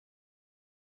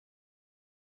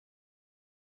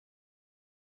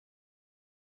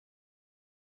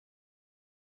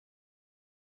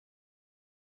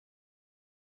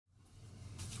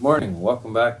Morning,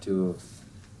 welcome back to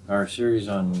our series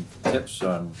on tips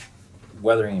on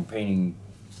weathering and painting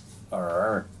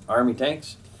our Army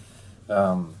tanks.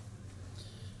 Today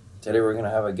we're going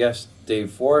to have a guest, Dave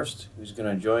Forrest, who's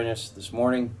going to join us this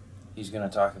morning. He's going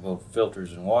to talk about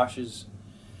filters and washes,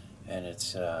 and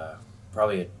it's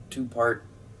probably a two-part,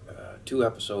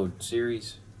 two-episode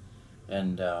series.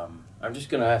 And I'm just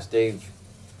going to ask Dave,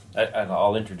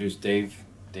 I'll introduce Dave.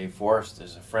 Dave Forrest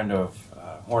is a friend of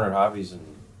Hornet Hobbies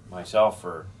and myself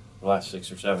for the last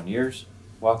 6 or 7 years.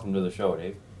 Welcome to the show,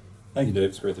 Dave. Thank you, Dave.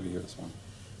 It's great to be here this morning.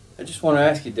 I just want to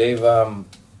ask you, Dave,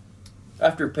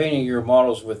 after painting your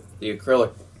models with the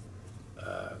acrylic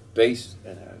base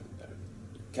and a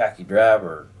khaki drab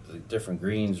or the different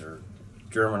greens or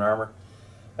German Armour,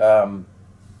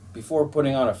 before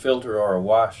putting on a filter or a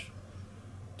wash,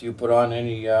 do you put on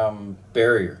any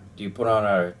barrier? Do you put on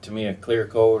a clear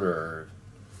coat or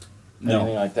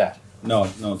anything like that? No.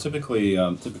 Typically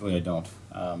I don't.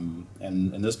 And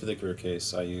in this particular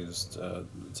case, I used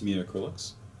Tamiya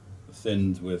acrylics,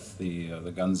 thinned with the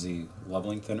Gunzy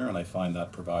leveling thinner, and I find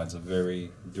that provides a very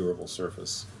durable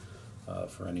surface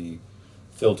for any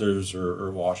filters or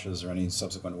washes or any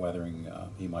subsequent weathering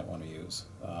you might want to use.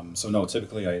 So no,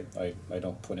 typically I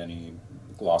don't put any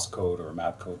gloss coat or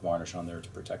matte coat varnish on there to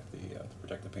protect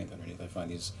the paint underneath. I find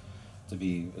these to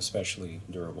be especially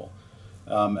durable.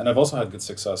 And I've also had good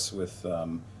success with,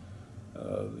 the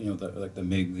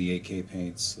MIG, the AK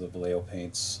paints, the Vallejo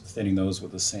paints, thinning those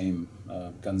with the same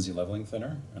Gunzy leveling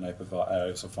thinner, and I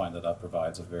also find that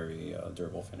provides a very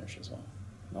durable finish as well.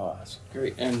 Oh, that's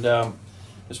great. And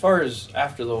as far as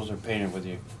after those are painted with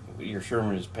your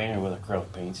Sherman is painted with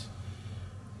acrylic paints,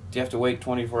 do you have to wait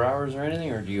 24 hours or anything,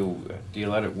 or do you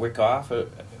let it wick off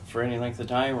for any length of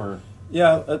time, or?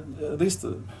 Yeah, at least.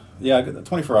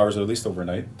 24 hours or at least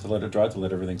overnight to let it dry, to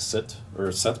let everything sit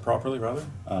or set properly, rather,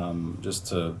 just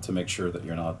to make sure that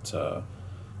you're not that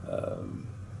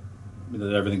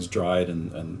everything's dried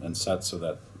and set, so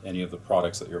that any of the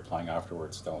products that you're applying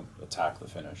afterwards don't attack the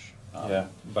finish.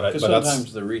 But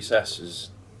sometimes the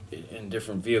recesses in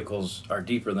different vehicles are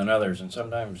deeper than others, and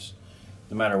sometimes,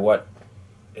 no matter what,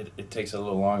 it takes a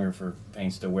little longer for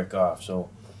paints to wick off.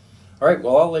 So, all right,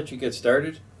 well, I'll let you get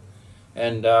started,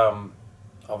 and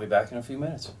I'll be back in a few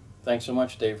minutes. Thanks so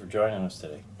much, Dave, for joining us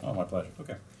today. Oh, my pleasure.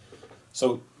 Okay.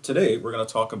 So today we're going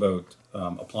to talk about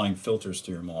applying filters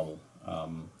to your model,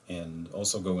 and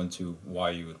also go into why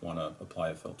you would want to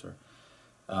apply a filter.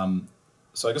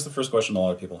 So I guess the first question a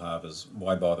lot of people have is,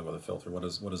 why bother with a filter? What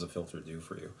does a filter do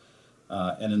for you?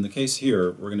 And in the case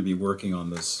here, we're going to be working on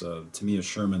this Tamiya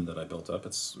Sherman that I built up.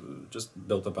 It's just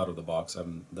built up out of the box. I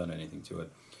haven't done anything to it.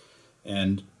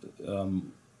 And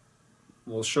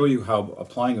we'll show you how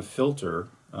applying a filter,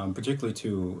 particularly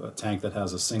to a tank that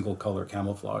has a single color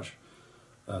camouflage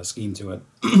scheme to it,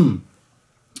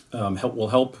 will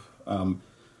help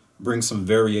bring some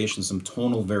variation, some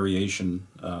tonal variation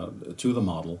to the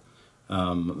model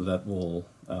that will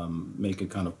make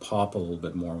it kind of pop a little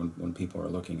bit more when people are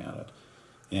looking at it.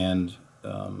 And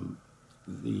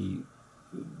the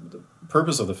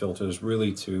purpose of the filter is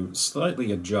really to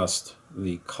slightly adjust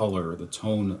the color, the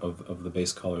tone of the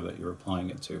base color that you're applying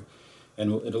it to.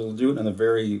 And it'll do it in a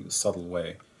very subtle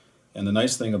way. And the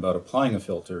nice thing about applying a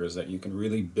filter is that you can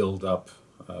really build up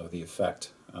the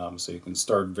effect. So you can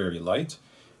start very light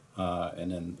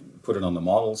and then put it on the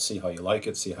model, see how you like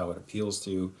it, see how it appeals to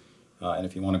you. And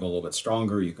if you want to go a little bit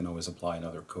stronger, you can always apply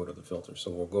another coat of the filter. So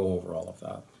we'll go over all of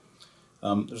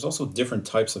that. There's also different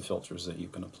types of filters that you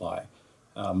can apply.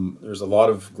 There's a lot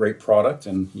of great product,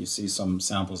 and you see some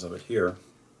samples of it here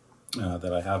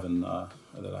that I have in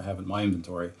my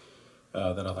inventory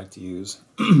that I like to use.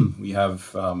 We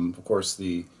have, of course,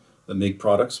 the MIG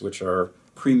products, which are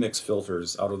pre-mix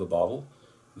filters out of the bottle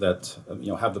that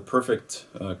have the perfect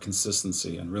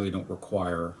consistency and really don't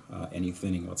require any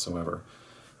thinning whatsoever.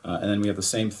 And then we have the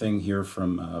same thing here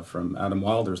from Adam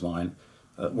Wilder's line.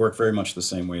 Work very much the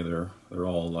same way. They're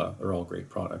all great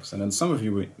products. And then some of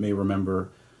you may remember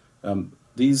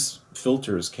these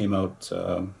filters came out.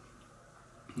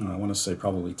 I want to say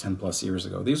probably 10 plus years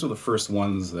ago. These were the first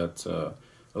ones that,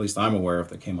 at least I'm aware of,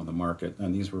 that came on the market,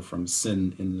 and these were from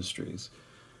Sin Industries.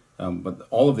 But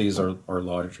all of these are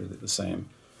largely the same.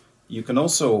 You can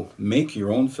also make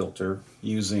your own filter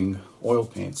using oil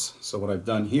paints. So what I've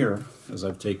done here is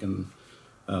I've taken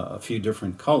a few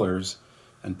different colors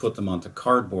and put them onto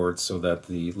cardboard so that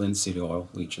the linseed oil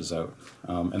leaches out.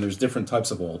 And there's different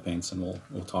types of oil paints, and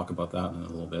we'll talk about that in a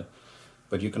little bit.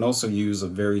 But you can also use a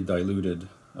very diluted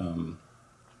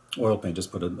oil paint.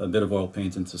 Just put a bit of oil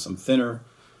paint into some thinner,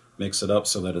 mix it up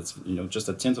so that it's just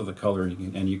a tint of the color,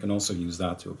 and you can also use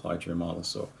that to apply to your model.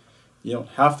 So You don't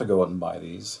have to go out and buy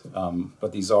these,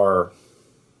 but these are,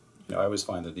 I always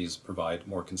find that these provide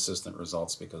more consistent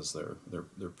results because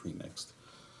they're pre-mixed.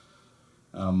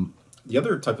 The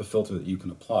other type of filter that you can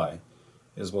apply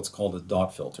is what's called a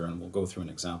dot filter, and we'll go through an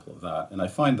example of that. And I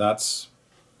find that's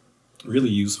really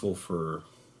useful for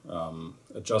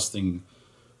adjusting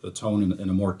the tone in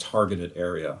a more targeted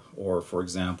area. Or, for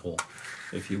example,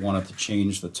 if you wanted to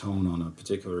change the tone on a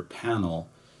particular panel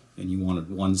and you wanted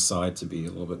one side to be a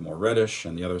little bit more reddish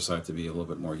and the other side to be a little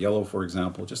bit more yellow, for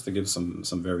example, just to give some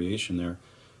variation there,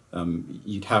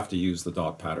 you'd have to use the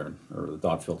dot pattern or the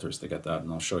dot filters to get that,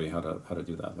 and I'll show you how to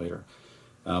do that later.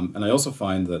 And I also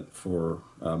find that for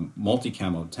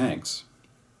multi-camo tanks,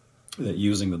 that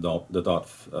using the dot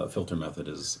filter method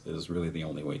is really the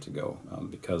only way to go,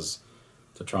 because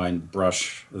to try and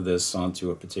brush this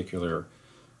onto a particular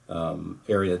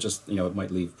area, just it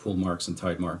might leave pool marks and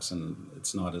tide marks, and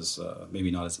it's not as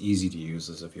maybe not as easy to use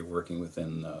as if you're working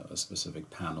within a specific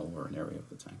panel or an area of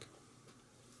the tank.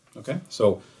 Okay,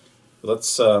 so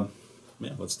let's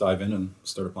dive in and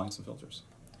start applying some filters.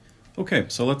 Okay,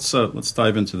 so let's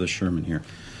dive into the Sherman here.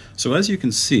 So as you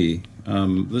can see,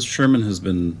 this Sherman has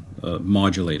been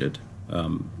modulated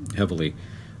heavily,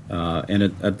 and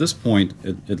at this point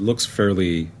it looks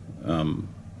fairly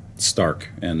stark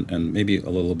and maybe a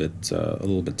little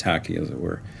bit tacky, as it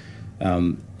were.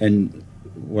 And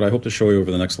what I hope to show you over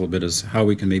the next little bit is how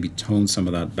we can maybe tone some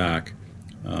of that back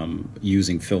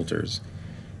using filters.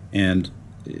 And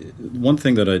one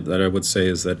thing that I would say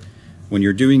is that when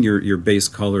you're doing your base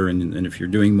color and if you're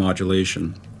doing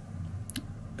modulation,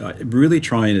 really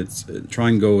try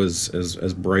and go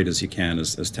as bright as you can,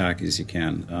 as tacky as you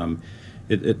can.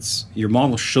 Your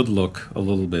model should look a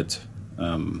little bit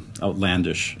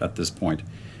outlandish at this point.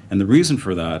 And the reason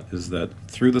for that is that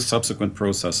through the subsequent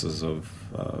processes of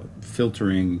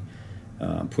filtering,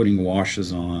 putting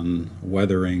washes on,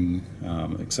 weathering,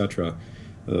 etc.,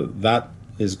 that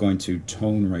is going to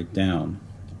tone right down.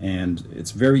 And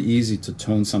it's very easy to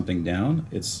tone something down.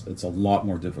 It's a lot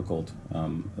more difficult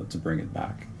to bring it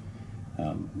back.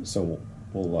 So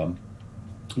we'll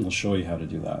show you how to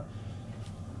do that.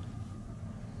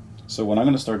 So what I'm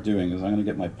going to start doing is I'm going to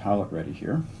get my palette ready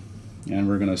here, and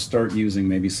we're going to start using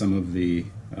maybe some of the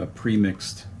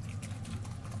pre-mixed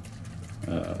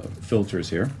filters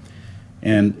here.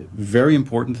 And very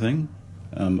important thing,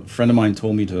 a friend of mine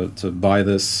told me to buy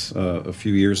this a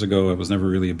few years ago. I was never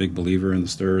really a big believer in the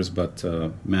stirrers, but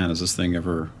man, is this thing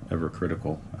ever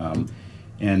critical.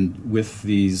 And with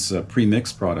these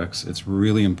pre-mixed products, it's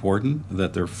really important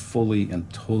that they're fully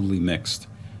and totally mixed.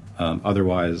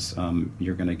 Otherwise,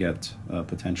 you're going to get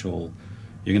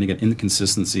you're going to get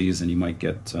inconsistencies, and you might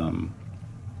get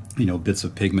bits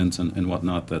of pigment and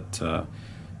whatnot that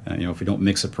if you don't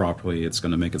mix it properly, it's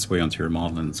going to make its way onto your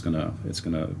model, and it's going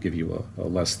to give you a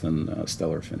less than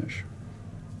stellar finish.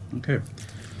 Okay,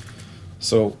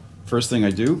 so first thing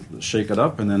I do, shake it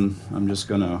up, and then I'm just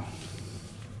going to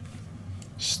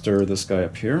stir this guy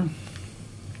up here.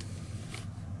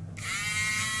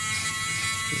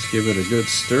 Just give it a good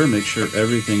stir, make sure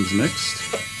everything's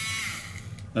mixed.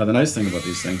 Now the nice thing about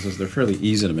these things is they're fairly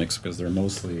easy to mix because they're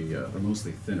mostly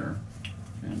thinner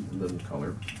and little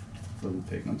color, little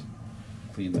pigment.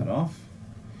 Clean that off.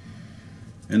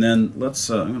 And then let's,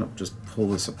 I'm going to just pull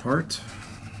this apart.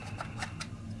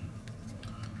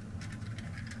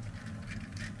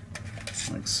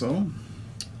 Like so.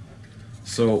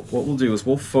 So what we'll do is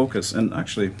we'll focus, and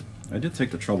actually I did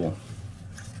take the trouble,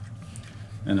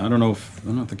 and I don't know if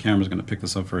the camera's going to pick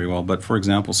this up very well, but for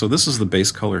example, so this is the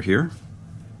base color here.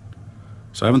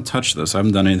 So I haven't touched this, I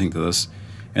haven't done anything to this.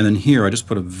 And then here I just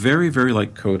put a very, very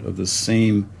light coat of the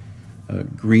same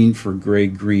green for gray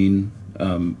green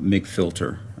MIG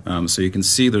filter. So you can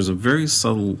see there's a very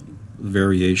subtle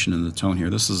variation in the tone here.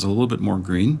 This is a little bit more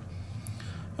green,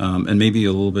 and maybe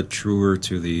a little bit truer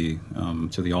to the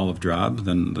olive drab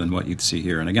than what you'd see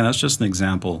here. And again, that's just an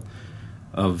example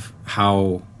of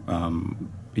how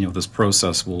this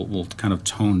process will kind of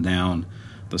tone down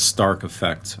the stark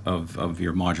effect of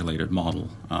your modulated model,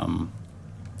 and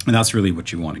that's really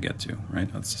what you want to get to,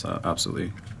 right? That's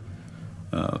absolutely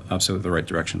the right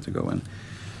direction to go in.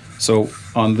 So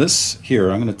on this here,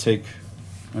 I'm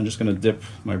just going to dip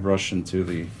my brush into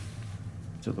the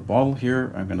bottle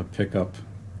here. I'm going to pick up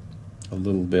a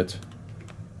little bit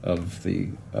of the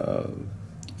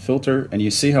filter, and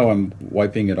you see how I'm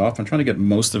wiping it off. I'm trying to get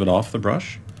most of it off the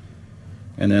brush,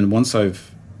 and then once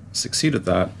I've succeeded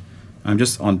that, I'm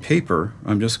just on paper,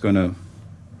 I'm just going to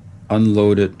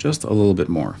unload it just a little bit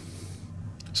more.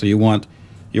 So you want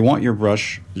your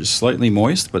brush just slightly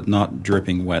moist but not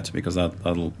dripping wet, because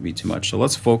that'll be too much. So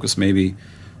let's focus maybe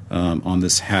on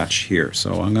this hatch here.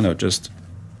 So I'm going to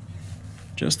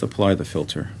just apply the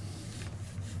filter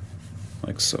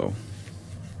like so.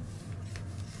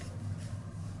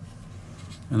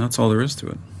 And that's all there is to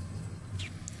it.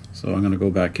 So I'm going to go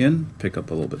back in, pick up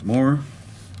a little bit more,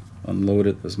 unload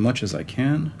it as much as I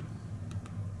can,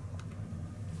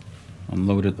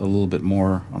 unload it a little bit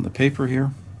more on the paper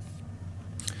here.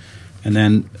 And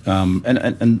then,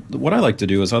 and what I like to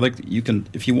do is you can,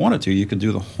 if you wanted to, you could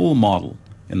do the whole model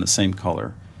in the same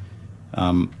color.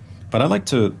 But I like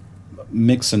to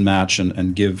mix and match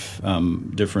and give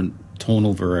different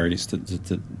tonal varieties to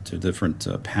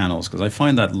different panels, because I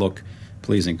find that look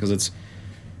pleasing, because it's,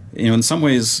 in some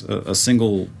ways a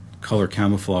single color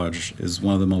camouflage is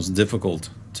one of the most difficult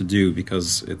to do,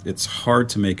 because it's hard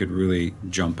to make it really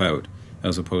jump out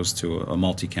as opposed to a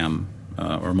multicam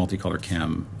or multicolor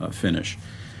cam finish.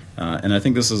 And I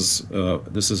think this is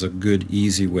a good,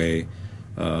 easy way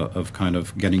of kind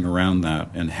of getting around that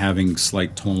and having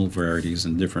slight tonal varieties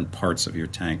in different parts of your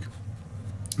tank.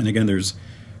 And again, there's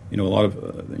a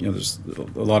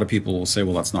lot of people will say,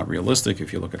 well, that's not realistic.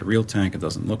 If you look at a real tank, it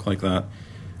doesn't look like that.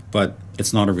 But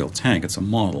it's not a real tank; it's a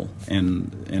model,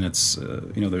 and it's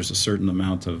there's a certain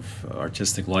amount of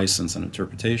artistic license and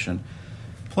interpretation.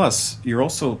 Plus, you're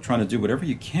also trying to do whatever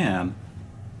you can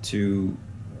to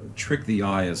trick the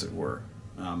eye, as it were.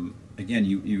 Again,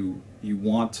 you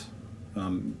want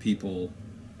people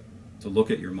to look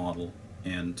at your model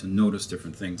and to notice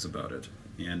different things about it.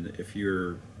 And if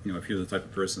you're the type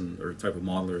of person or type of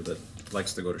modeler that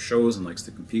likes to go to shows and likes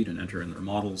to compete and enter in their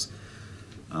models,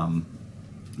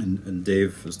 and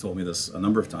Dave has told me this a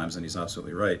number of times, and he's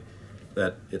absolutely right,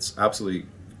 that it's absolutely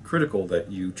critical that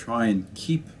you try and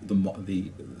keep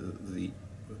the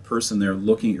person there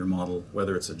looking at your model,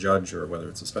 whether it's a judge or whether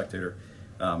it's a spectator,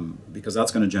 because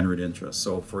that's going to generate interest.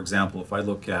 So, for example, if I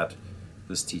look at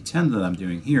this T10 that I'm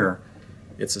doing here,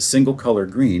 it's a single color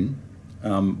green,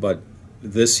 but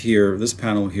this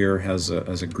panel here has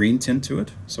a green tint to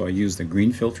it. So I used a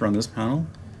green filter on this panel,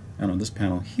 and on this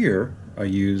panel here, I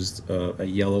used a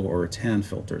yellow or a tan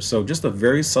filter. So just a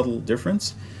very subtle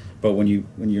difference, but when you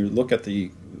look at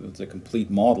the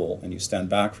complete model and you stand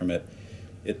back from it,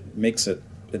 it makes it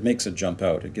jump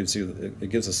out. It gives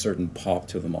a certain pop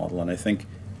to the model, and I think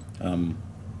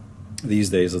these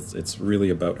days it's really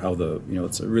about how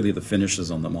it's really the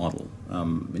finishes on the model.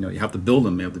 You have to build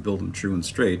them. You have to build them true and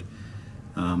straight,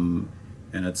 and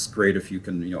it's great if you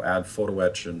can add photo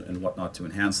etch and whatnot to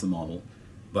enhance the model.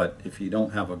 But if you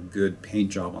don't have a good paint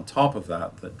job on top of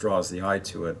that draws the eye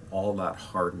to it, all that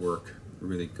hard work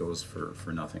really goes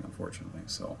for nothing, unfortunately.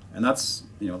 So, and that's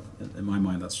in my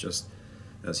mind, that's just,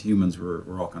 as humans,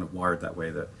 we're all kind of wired that way,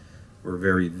 that we're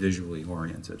very visually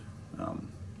oriented.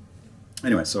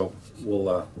 Anyway, so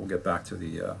we'll get back to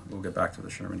the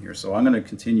Sherman here. So I'm going to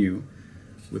continue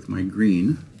with my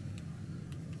green,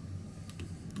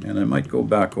 and I might go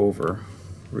back over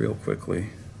real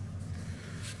quickly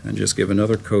and just give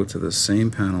another coat to the same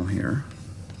panel here.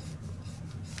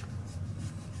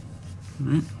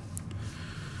 All right.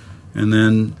 And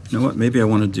then, you know what? Maybe I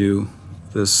want to do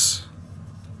this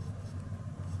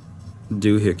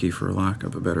doohickey, for lack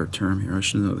of a better term here. I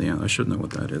should know what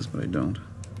that is, but I don't.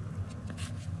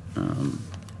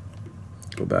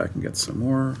 Go back and get some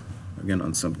more. Again,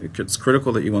 on some, it's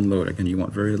critical that you unload. Again, you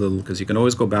want very little, because you can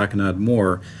always go back and add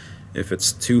more. If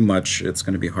it's too much, it's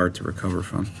going to be hard to recover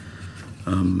from.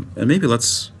 And maybe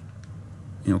let's,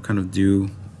 kind of do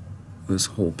this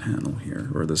whole panel here,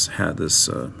 or this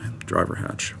driver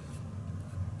hatch,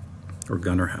 or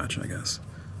gunner hatch, I guess.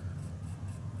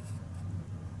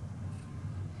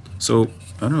 So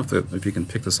I don't know if you can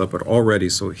pick this up, but already,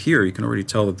 so here you can already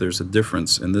tell that there's a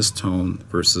difference in this tone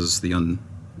versus the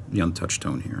untouched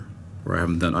tone here, where I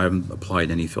haven't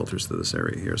applied any filters to this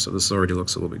area here. So this already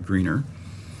looks a little bit greener.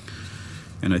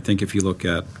 And I think if you look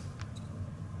at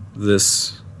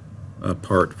this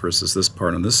part versus this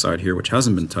part on this side here, which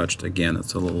hasn't been touched, again,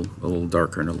 it's a little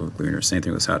darker and a little greener. Same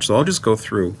thing with this hatch. So I'll just go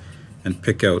through and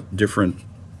pick out different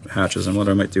hatches, and what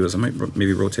I might do is I might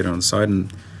maybe rotate it on the side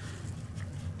and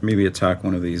maybe attack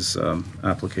one of these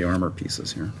applique armor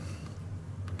pieces here.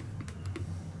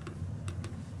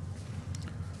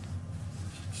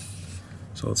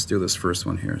 So let's do this first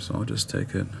one here. So I'll just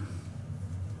take it.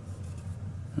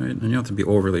 All right, and you don't have to be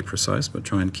overly precise, but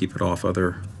try and keep it off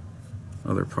other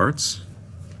parts.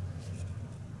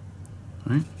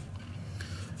 All right.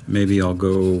 Maybe I'll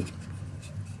go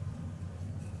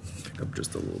pick up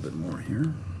just a little bit more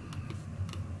here.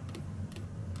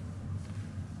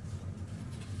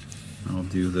 I'll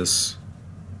do this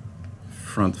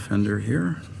front fender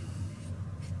here.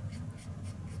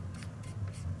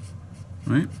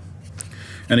 Right?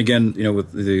 And again, you know,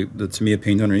 with the Tamiya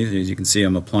paint underneath, as you can see,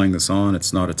 I'm applying this on.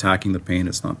 It's not attacking the paint.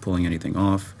 It's not pulling anything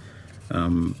off.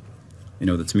 You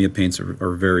know, the Tamiya paints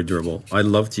are very durable. I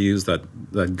love to use that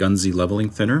Gunsy leveling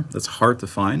thinner. That's hard to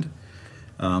find,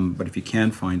 but if you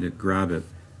can find it, grab it,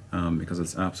 because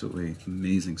it's absolutely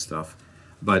amazing stuff.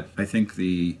 But I think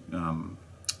the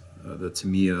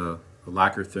Tamiya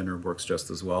lacquer thinner works just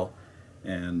as well.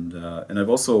 And I've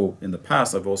also, in the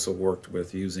past, I've also worked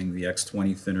with using the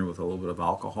X20 thinner with a little bit of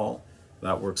alcohol.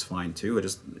 That works fine too.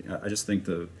 I just think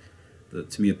the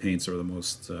Tamiya paints are the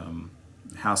most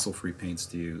hassle-free paints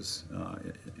to use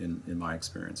in my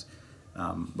experience.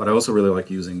 But I also really like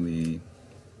using the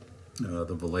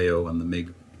Vallejo and the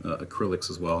MIG acrylics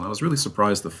as well. And I was really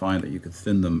surprised to find that you could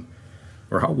thin them,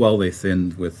 or how well they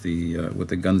thinned with the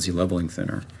Gunsy leveling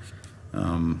thinner.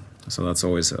 So that's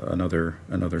always another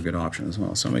good option as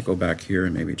well. So I might go back here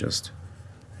and maybe just,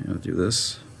 you know, do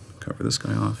this, cover this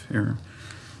guy off here.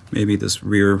 Maybe this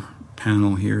rear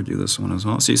panel here, do this one as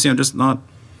well. So you see, I'm just not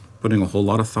putting a whole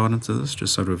lot of thought into this,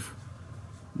 just sort of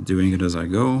doing it as I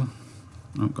go.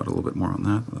 Oh, got a little bit more on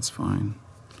that, but that's fine.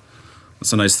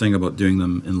 That's a nice thing about doing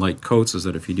them in light coats, is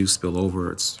that if you do spill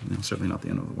over, it's, you know, certainly not the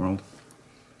end of the world.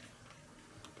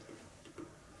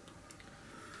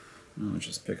 Let's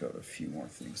just pick out a few more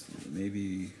things to do.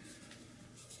 Maybe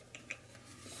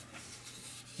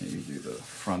do the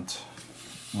front,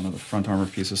 one of the front armor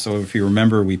pieces. So if you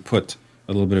remember, we put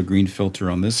a little bit of green filter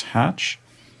on this hatch.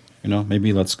 You know,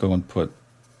 maybe let's go and put,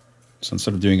 so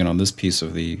instead of doing it on this piece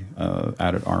of the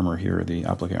added armor here, the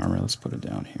applique armor, let's put it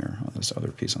down here on this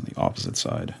other piece on the opposite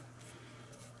side.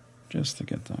 Just to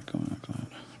get that going like that.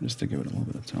 Just to give it a little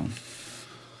bit of tone.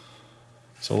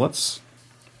 So let's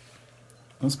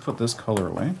put this color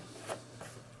away.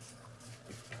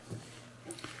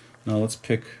 Now let's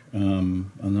pick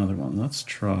another one. Let's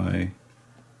try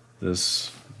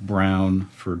this brown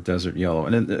for desert yellow.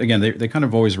 And then, again, they kind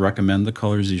of always recommend the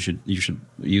colors you should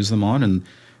use them on. And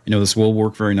you know, this will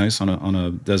work very nice on a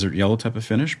desert yellow type of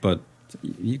finish, but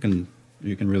you can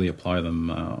really apply them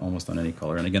almost on any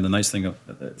color. And again, the nice thing,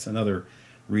 it's another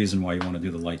reason why you want to do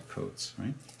the light coats,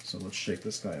 right? So let's shake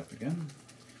this guy up again.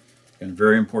 And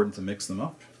very important to mix them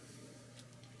up.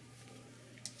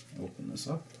 Open this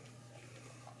up.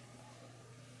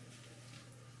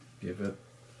 Give it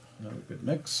another good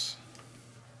mix.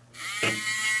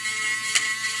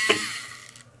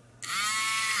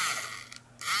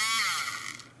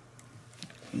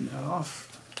 Clean that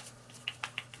off.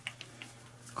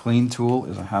 Clean tool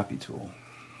is a happy tool.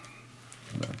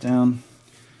 Put that down.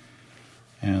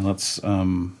 And let's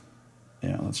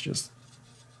just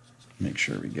make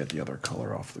sure we get the other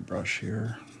color off the brush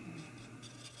here.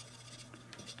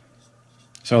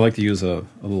 So I like to use a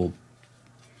little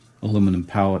aluminum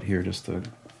palette here just to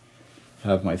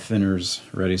have my thinners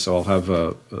ready. So I'll have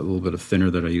a little bit of thinner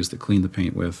that I use to clean the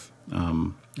paint with,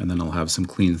 and then I'll have some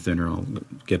clean thinner. I'll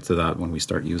get to that when we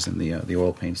start using the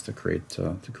oil paints to create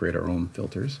our own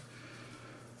filters.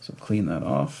 So clean that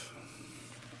off.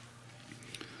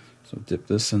 So dip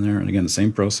this in there, and again, the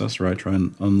same process, right? Try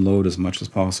and unload as much as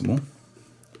possible.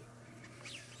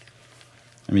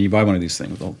 I mean, you buy one of these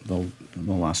things, they'll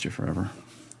last you forever.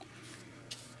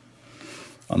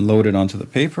 Unload it onto the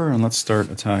paper, and let's start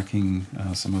attacking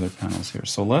some other panels here.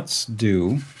 So let's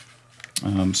do,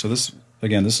 so this,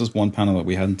 again, this is one panel that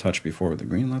we hadn't touched before with the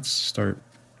green. Let's start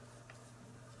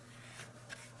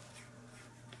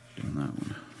doing that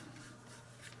one.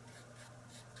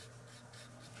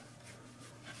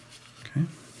 Okay,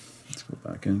 let's go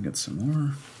back in and get some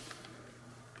more.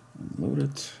 Unload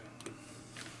it.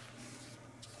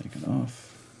 Take it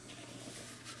off.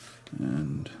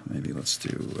 And maybe let's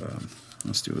do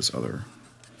this other,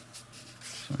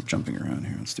 sorry, jumping around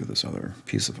here, let's do this other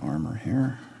piece of armor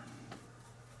here.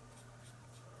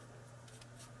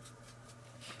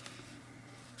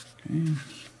 Okay.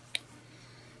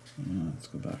 Let's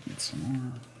go back and get some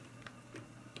more.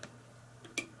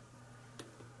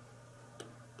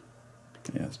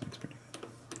 Yeah, this looks pretty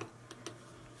good.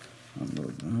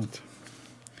 Unload that.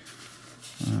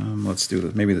 Let's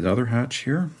do maybe the other hatch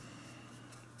here.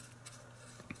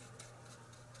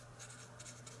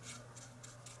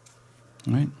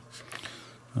 All right.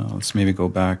 Let's maybe go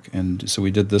back and, so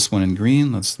we did this one in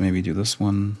green. Let's maybe do this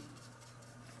one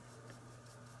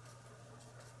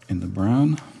in the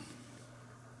brown.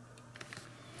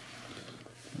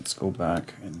 Let's go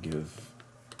back and give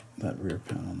that rear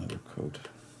panel another coat.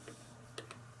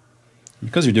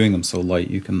 Because you're doing them so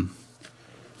light, you can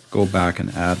go back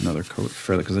and add another coat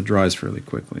fairly, because it dries fairly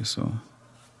quickly. So,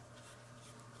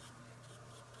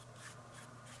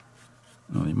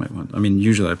 well, you might want, I mean,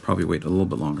 usually I'd probably wait a little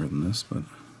bit longer than this, but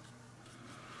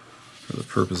for the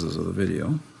purposes of the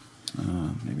video.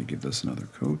 Maybe give this another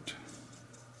coat.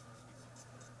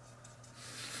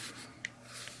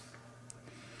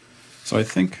 So I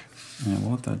think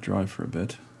we'll let that dry for a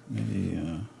bit. Maybe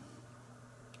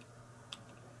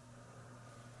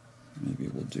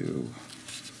we'll do.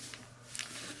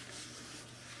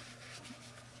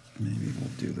 Maybe we'll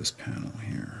do this panel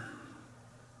here.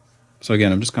 So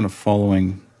again, I'm just kind of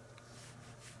following.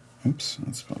 Oops,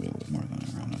 that's probably a little more than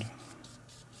I rounded.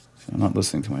 So I'm not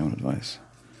listening to my own advice.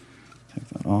 Take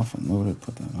that off, unload it,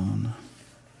 put that on.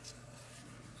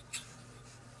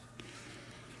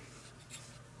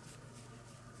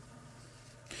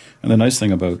 And the nice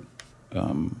thing about,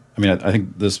 I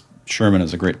think this Sherman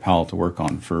is a great palette to work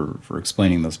on for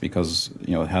explaining this, because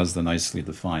it has the nicely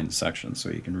defined sections, so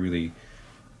you can really,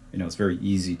 it's very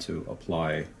easy to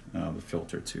apply the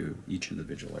filter to each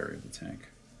individual area of the tank.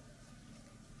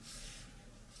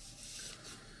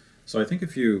 So I think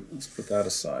let's put that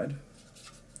aside.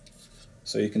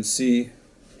 So you can see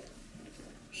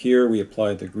here we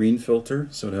applied the green filter,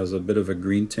 so it has a bit of a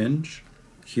green tinge.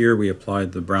 Here we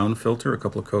applied the brown filter, a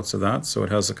couple of coats of that, so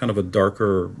it has a kind of a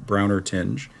darker, browner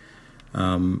tinge.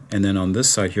 And then on this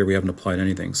side here we haven't applied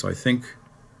anything. So I think,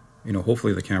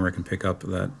 hopefully the camera can pick up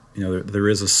that, there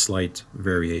is a slight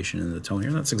variation in the tone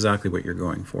here. That's exactly what you're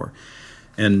going for.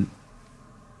 And,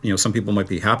 some people might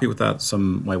be happy with that.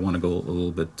 Some might want to go a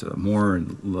little bit more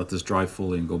and let this dry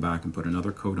fully and go back and put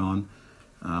another coat on.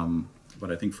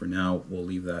 But I think for now we'll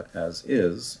leave that as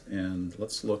is, and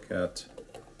let's look at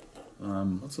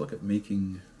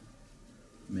making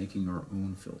our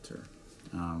own filter.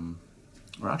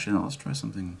 Or actually, no. Let's try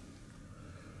something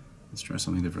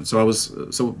different.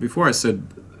 So before I said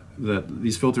that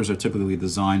these filters are typically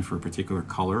designed for a particular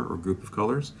color or group of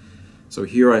colors. So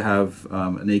here I have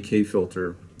an AK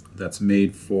filter that's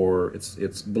made for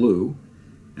it's blue,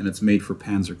 and it's made for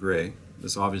Panzer Gray.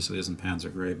 This obviously isn't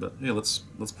Panzer Gray, but hey, let's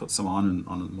put some on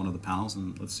one of the panels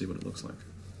and let's see what it looks like.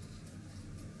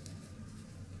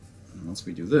 And once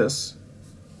we do this,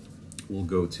 we'll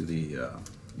go to the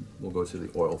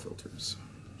oil filters.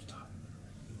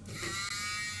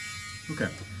 Okay,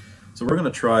 so we're going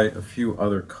to try a few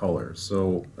other colors.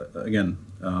 So again,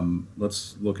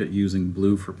 let's look at using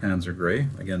blue for Panzer Gray.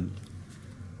 Again,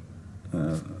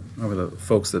 over the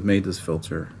folks that made this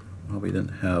filter probably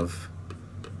didn't have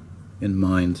in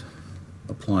mind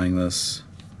applying this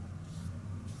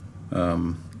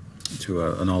to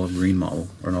an olive green model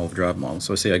or an olive drab model.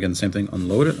 So I say again, same thing,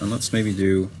 unload it, and let's maybe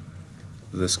do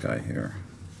this guy here.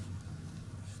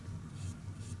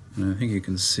 And I think you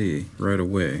can see right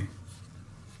away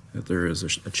that there is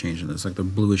a change in this, like the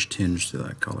bluish tinge to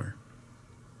that color.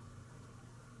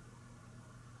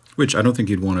 Which I don't think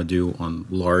you'd want to do on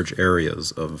large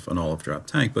areas of an olive drab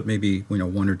tank, but maybe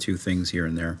one or two things here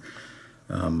and there.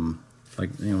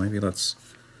 Maybe let's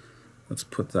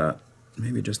put that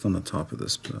maybe just on the top of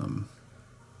this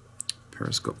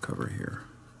periscope cover here,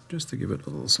 just to give it a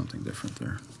little something different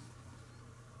there.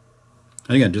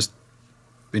 And again, just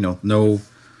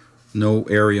no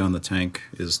area on the tank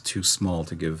is too small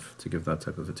to give that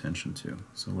type of attention to.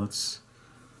 So let's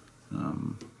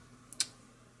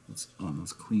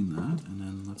clean that, and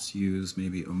then let's use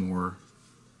maybe a more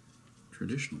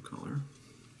traditional color.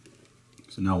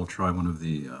 So now we'll try one of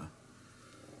the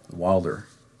Wilder.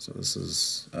 So this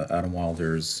is Adam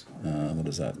Wilder's, what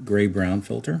is that, gray-brown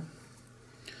filter.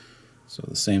 So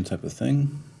the same type of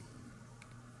thing.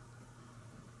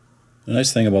 The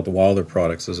nice thing about the Wilder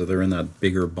products is that they're in that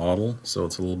bigger bottle, so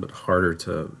it's a little bit harder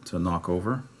to knock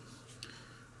over.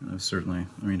 And I've certainly,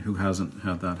 who hasn't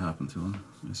had that happen to them?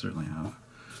 I certainly have.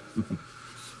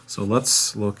 So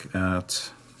let's look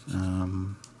at,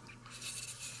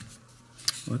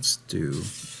 let's do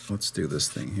this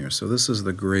thing here. So this is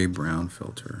the gray-brown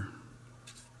filter.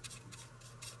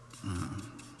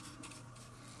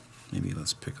 Maybe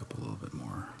let's pick up a little bit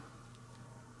more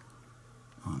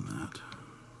on that.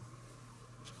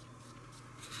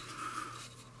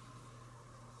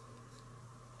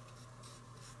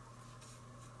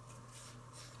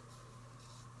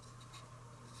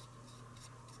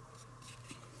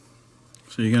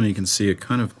 So again, you can see it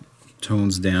kind of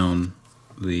tones down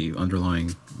the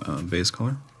underlying base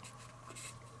color.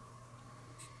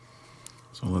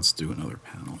 So let's do another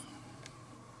panel.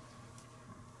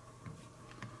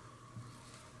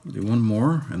 We'll do one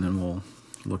more, and then we'll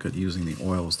look at using the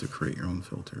oils to create your own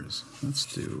filters. Let's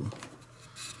do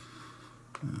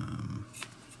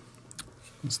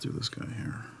this guy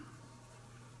here.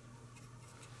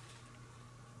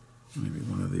 Maybe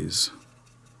one of these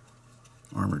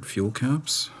armored fuel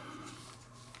caps,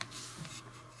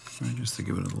 right, just to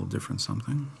give it a little different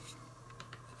something.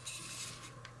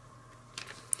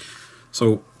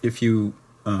 So if you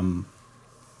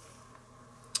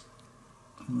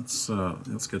let's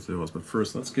get to those, but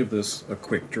first let's give this a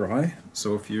quick dry.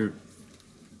 So if you're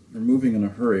moving in a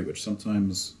hurry, which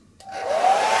sometimes you do,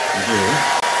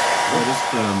 I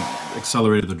just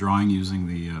accelerated the drying using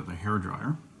the hair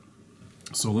dryer.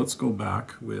 So let's go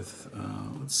back with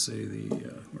let's say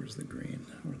where's the green?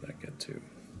 Where did that get to?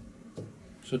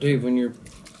 So Dave, when you're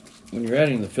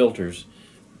adding the filters,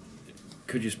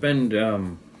 could you spend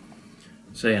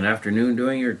say an afternoon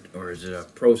doing it, or is it a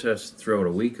process throughout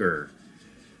a week, or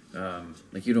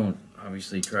like you don't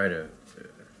obviously try to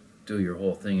do your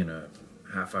whole thing in a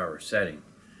half-hour setting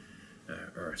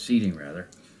or a seating rather?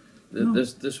 No.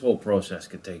 This whole process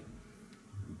could take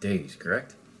days,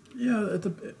 correct? Yeah,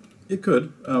 it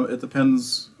could. It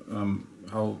depends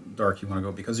how dark you want to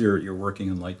go, because you're working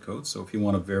in light coats. So if you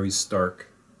want a very stark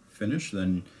finish,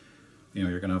 then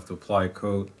you're going to have to apply a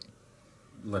coat,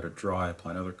 let it dry,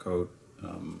 apply another coat.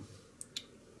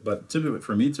 But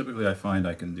typically I find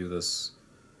I can do this,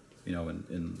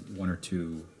 in 1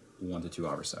 to 2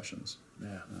 hour sessions.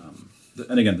 Yeah.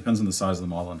 And again, depends on the size of the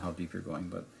model and how deep you're going.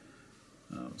 But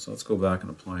so let's go back and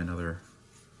apply another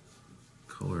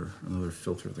color, another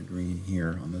filter of the green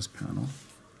here on this panel.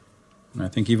 And I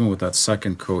think even with that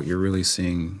second coat, you're really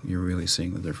seeing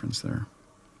the difference there.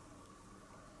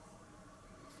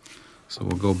 So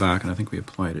we'll go back, and I think we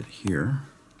applied it here.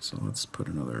 So let's put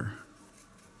another,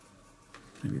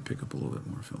 maybe pick up a little bit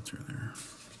more filter there.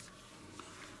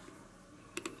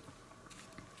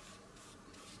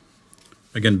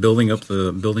 Again, building up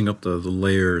the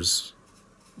layers,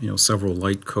 several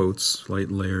light coats,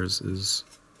 light layers is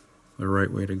the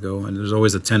right way to go. And there's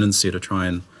always a tendency to try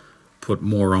and put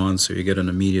more on so you get an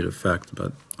immediate effect,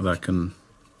 but that can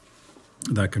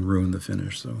ruin the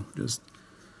finish. So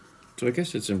I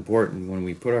guess it's important when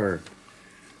we put our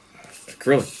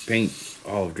acrylic paint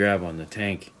olive drab on the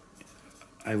tank,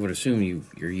 I would assume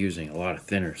you're using a lot of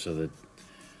thinner, so that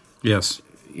yes,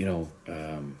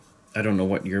 I don't know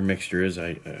what your mixture is.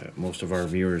 Most of our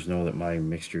viewers know that my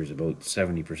mixture is about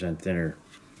 70% thinner,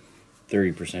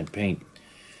 30% paint.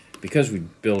 Because we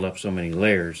build up so many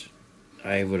layers,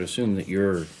 I would assume that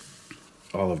your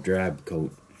olive drab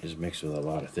coat is mixed with a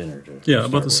lot of thinner.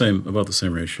 About the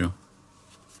same ratio.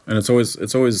 And it's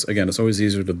always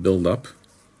easier to build up,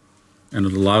 and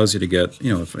it allows you to get,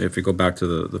 if you go back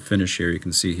to the finish here, you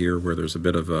can see here where there's a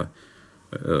bit of a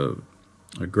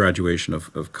graduation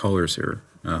of colors here,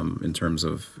 in terms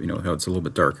of how it's a little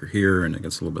bit darker here and it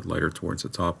gets a little bit lighter towards the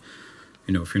top.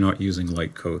 If you're not using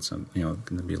light coats, it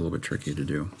can be a little bit tricky to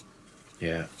do.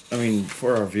 Yeah, I mean,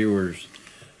 for our viewers,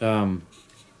 I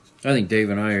think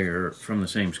Dave and I are from the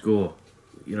same school.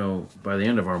 By the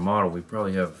end of our model, we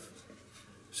probably have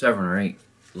 7 or 8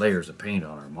 layers of paint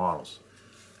on our models.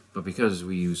 But because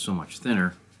we use so much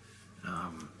thinner,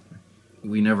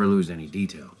 we never lose any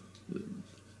detail.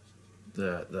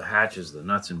 The hatches, the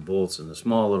nuts and bolts, and the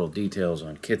small little details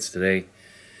on kits today,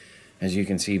 as you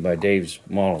can see by Dave's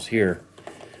models here,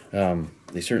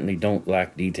 they certainly don't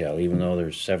lack detail, even though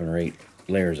there's 7 or 8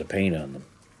 layers of paint on them.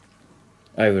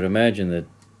 I would imagine that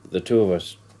the two of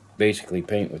us basically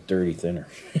paint with dirty thinner.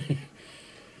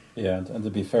 Yeah, and to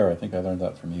be fair, I think I learned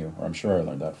that from you, or I'm sure I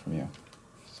learned that from you.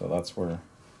 So that's where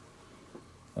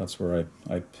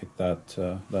I picked that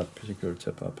particular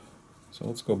tip up. So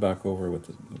let's go back over with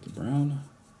the brown.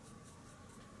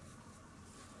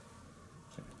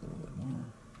 Take a little bit more.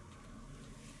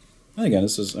 And again,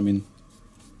 this is,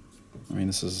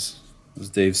 this is, as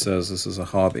Dave says, this is a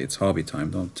hobby. It's hobby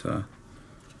time. Don't,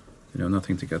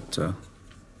 nothing to get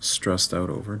stressed out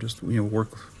over. Just,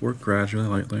 work gradually,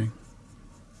 lightly.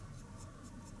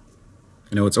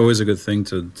 It's always a good thing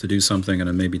to do something and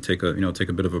then maybe take a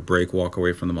bit of a break, walk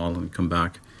away from the model, and come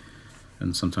back.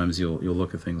 And sometimes you'll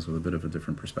look at things with a bit of a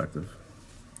different perspective.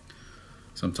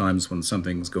 Sometimes when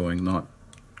something's going not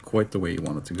quite the way you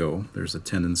want it to go, there's a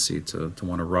tendency to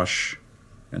want to rush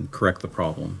and correct the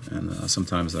problem, and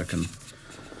sometimes that can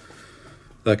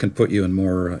put you in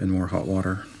more hot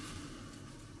water.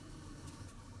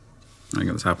 I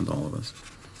think it's happened to all of us.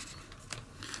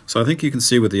 So I think you can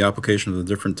see with the application of the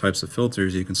different types of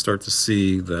filters, you can start to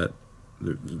see that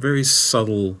there's very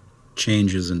subtle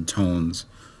changes in tones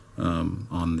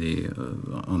on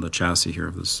the chassis here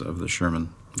of the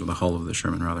Sherman, or the hull of the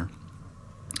Sherman rather.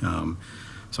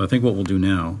 So I think what we'll do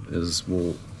now is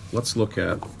let's look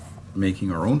at making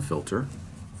our own filter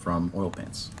from oil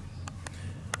paints.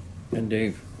 And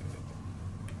Dave,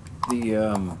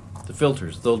 the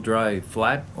filters, they'll dry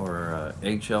flat or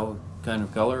eggshell kind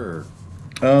of color,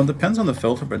 or? Depends on the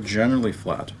filter, but generally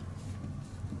flat.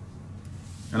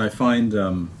 And I find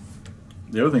the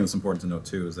other thing that's important to note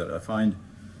too is that I find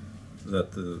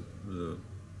that the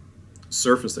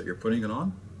surface that you're putting it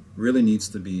on really needs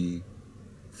to be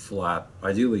flat,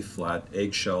 ideally flat,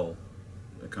 eggshell,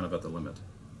 kind of at the limit.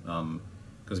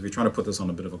 Because if you're trying to put this on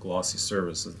a bit of a glossy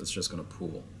surface, it's just going to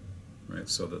pool, right?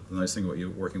 So the nice thing about you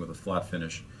working with a flat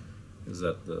finish is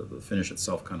that the finish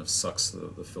itself kind of sucks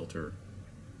the filter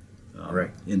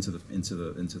right into the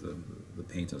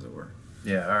paint, as it were.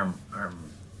 Yeah, I'm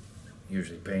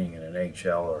usually painting in an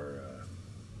eggshell or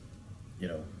you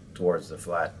know, towards the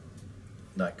flat,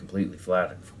 not completely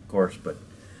flat, of course, but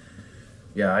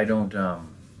yeah, I don't.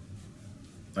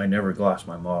 I never gloss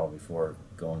my model before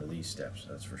going to these steps.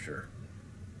 That's for sure.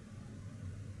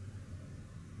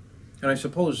 And I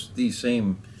suppose these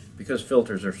same, because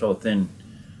filters are so thin.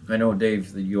 I know,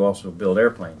 Dave, that you also build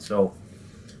airplanes. So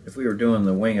if we were doing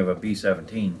the wing of a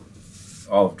B-17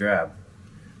 olive drab,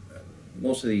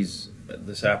 most of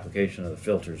this application of the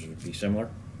filters would be similar.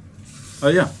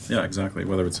 Yeah, exactly.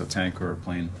 Whether it's a tank or a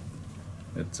plane,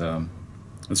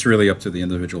 it's really up to the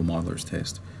individual modeler's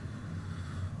taste.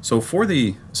 So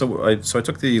I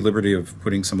took the liberty of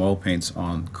putting some oil paints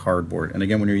on cardboard, and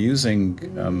again, when you're using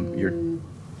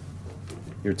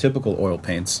your typical oil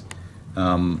paints,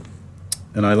 and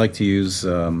I like to use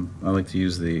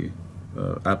the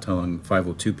Abteilung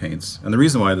 502 paints, and the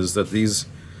reason why is that these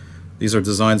are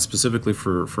designed specifically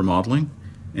for modeling,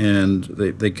 and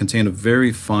they contain a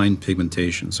very fine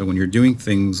pigmentation. So when you're doing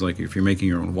things like if you're making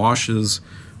your own washes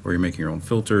or you're making your own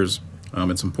filters,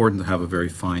 it's important to have a very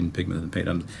fine pigmented paint.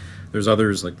 And there's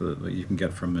others like that you can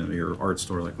get from your art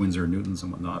store, like Winsor & Newton's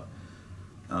and whatnot,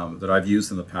 that I've used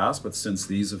in the past. But since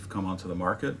these have come onto the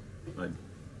market,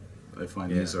 I find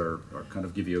these are kind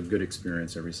of give you a good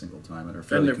experience every single time and are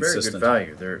fairly consistent. Very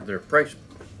good value. They're priced,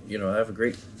 you know, have a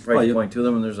great price point to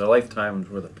them, and there's a lifetime's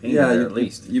worth of paint there at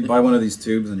least. You buy one of these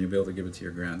tubes and you'll be able to give it to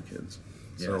your grandkids.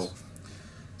 Yes.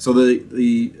 So and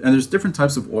there's different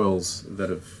types of oils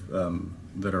that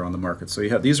are on the market. So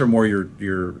you have these are more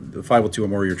the 502 are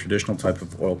more your traditional type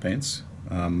of oil paints,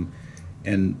 and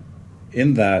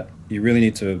in that you really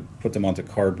need to put them onto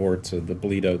cardboard to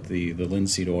bleed out the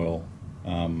linseed oil,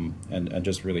 and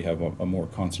just really have a more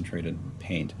concentrated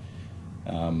paint.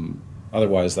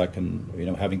 Otherwise, that can, you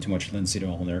know, having too much linseed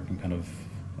oil in there can kind of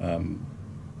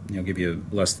give you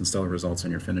less than stellar results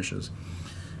in your finishes.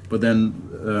 But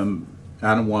then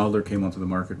Adam Wilder came onto the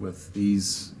market with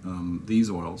these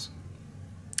oils,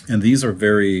 and these are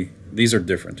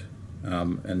different,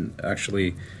 and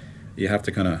actually you have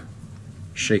to kind of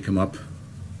shake them up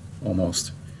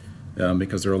almost,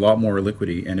 because they're a lot more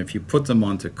liquidy, and if you put them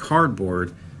onto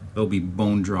cardboard, they'll be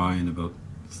bone dry in about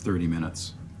 30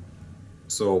 minutes.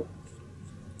 So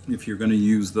if you're going to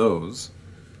use those,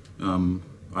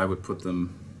 I would put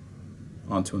them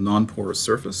onto a non-porous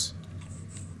surface.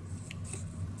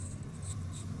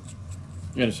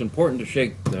 And it's important to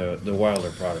shake the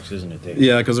Wilder products, isn't it, Dave?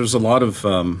 Yeah, because there's a lot of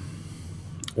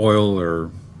oil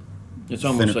or... It's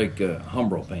almost like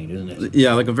Humbrol paint, isn't it?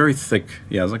 Yeah, like a very thick...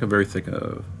 Yeah, it's like a very thick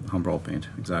Humbrol paint.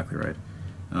 Exactly right.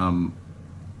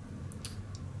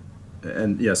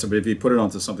 And yeah, so but if you put it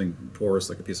onto something porous,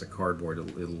 like a piece of cardboard,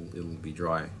 it'll be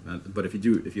dry. But if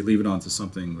you leave it onto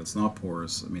something that's not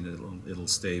porous, I mean, it'll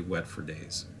stay wet for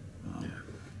days,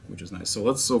 which is nice.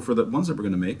 So for the ones that we're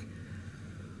going to make,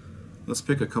 let's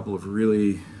pick a couple of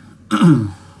really,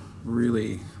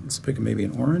 let's pick maybe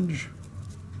an orange.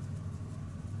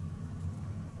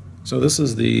 So this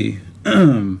is the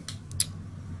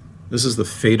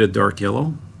faded dark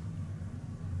yellow,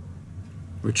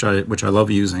 which I love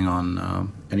using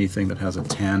on anything that has a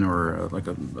tan or like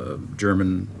a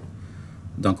German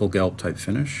Dunkelgelb type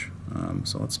finish.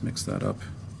 So let's mix that up.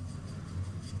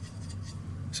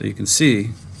 So you can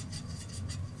see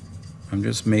I'm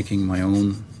just making my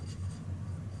own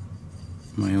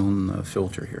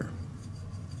filter here.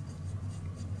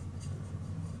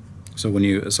 So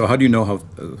how do you know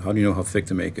how thick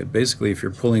to make it? Basically, if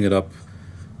you're pulling it up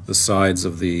the sides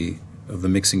of the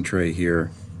mixing tray here,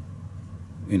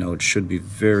 you know, it should be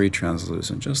very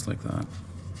translucent, just like that.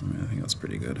 I think that's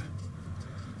pretty good.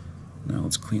 Now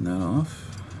let's clean that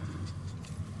off.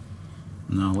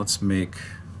 Now let's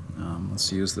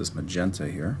use this magenta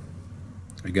here,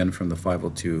 again from the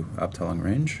 502 Abteilung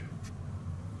range.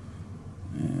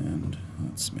 And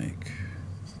let's make...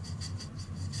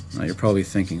 Now you're probably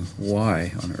thinking,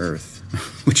 why on earth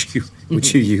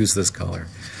would you use this color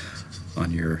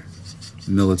on your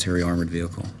military armored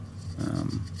vehicle?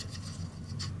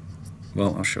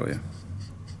 Well, I'll show you.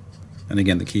 And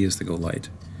again, the key is to go light.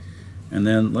 And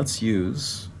then let's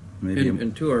use maybe...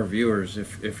 And to our viewers,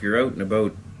 if you're out and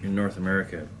about in North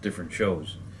America at different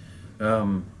shows,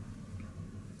 I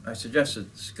suggest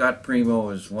that Scott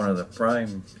Primo is one of the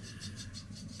prime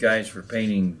guys for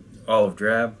painting olive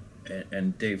drab,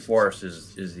 and Dave Forrest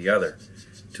is the other.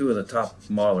 Two of the top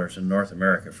modelers in North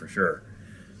America for sure.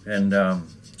 And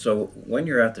so when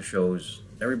you're at the shows,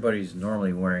 everybody's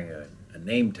normally wearing a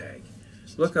name tag.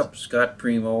 Look up Scott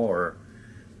Primo or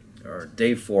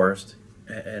Dave Forrest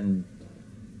and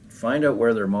find out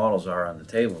where their models are on the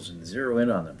tables and zero in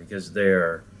on them, because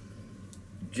they're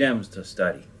gems to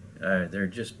study. They're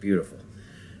just beautiful.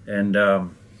 And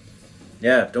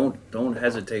yeah, don't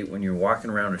hesitate when you're walking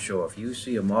around a show. If you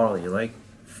see a model you like,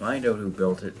 find out who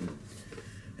built it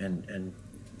and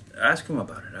ask him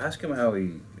about it. Ask him how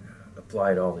he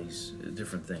applied all these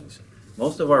different things.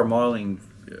 Most of our modeling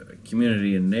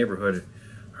community and neighborhood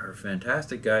are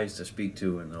fantastic guys to speak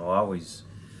to, and they'll always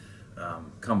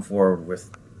come forward with,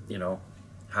 you know,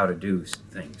 how to do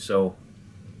things. So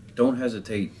don't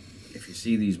hesitate if you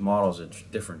see these models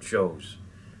at different shows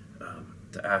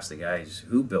to ask the guys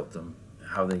who built them,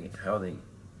 how they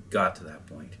got to that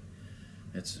point.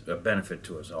 It's a benefit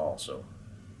to us all. So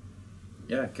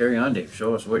yeah, carry on, Dave.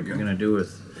 Show us what you're going to do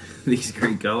with these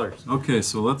great colors. Okay,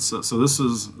 so let's. So this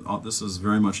is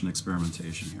very much an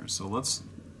experimentation here. So let's.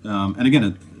 And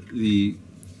again,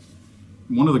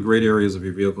 one of the great areas of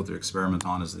your vehicle to experiment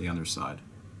on is the underside,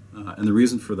 and the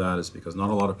reason for that is because not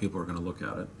a lot of people are going to look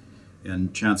at it,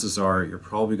 and chances are you're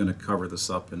probably going to cover this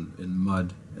up in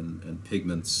mud and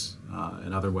pigments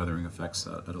and other weathering effects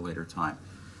at a later time.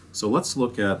 So let's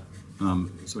look at.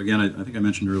 So again, I think I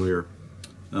mentioned earlier.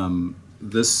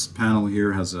 This panel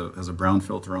here has a brown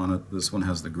filter on it. This one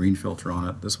has the green filter on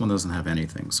it. This one doesn't have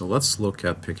anything. So let's look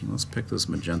at let's pick this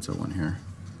magenta one here,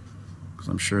 because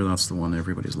I'm sure that's the one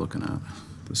everybody's looking at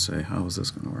to say, how is this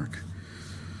going to work?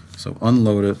 So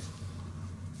unload it,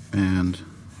 and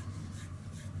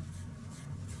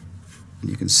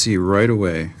you can see right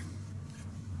away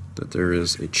that there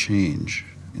is a change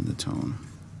in the tone.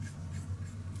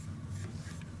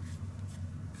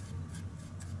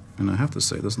 And I have to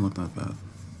say, it doesn't look that bad.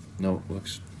 No, it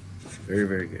looks very,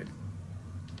 very good.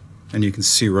 And you can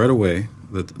see right away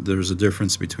that there's a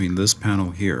difference between this panel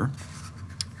here,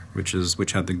 which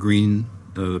had the green,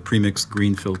 the premixed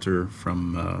green filter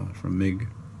from MIG,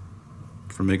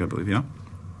 I believe, yeah.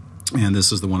 And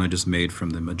this is the one I just made from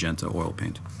the magenta oil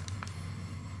paint.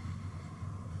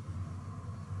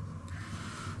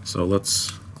 So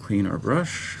let's clean our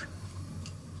brush.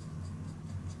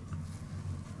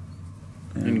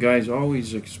 And guys,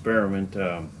 always experiment,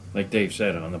 like Dave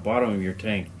said, on the bottom of your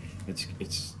tank.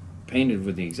 It's painted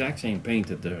with the exact same paint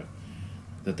that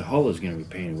the hull is going to be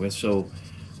painted with, so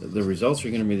the results are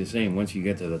going to be the same once you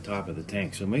get to the top of the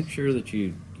tank. So make sure that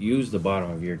you use the bottom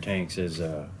of your tanks as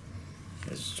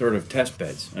sort of test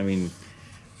beds. I mean,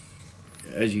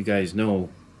 as you guys know,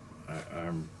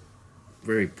 I'm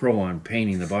very pro on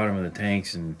painting the bottom of the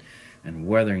tanks and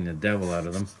weathering the devil out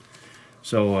of them.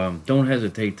 So don't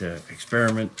hesitate to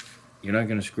experiment. You're not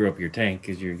going to screw up your tank,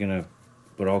 because you're going to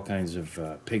put all kinds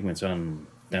of pigments on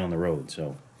down the road.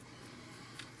 So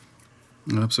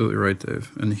absolutely right,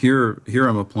 Dave. And here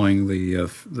I'm applying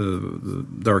the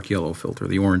dark yellow filter,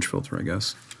 the orange filter, I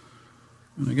guess.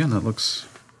 And again, that looks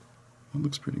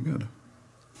pretty good.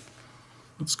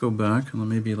 Let's go back and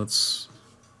maybe let's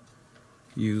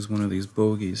use one of these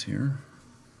bogeys here.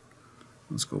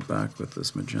 Let's go back with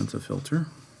this magenta filter.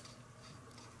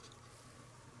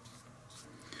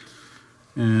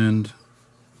 And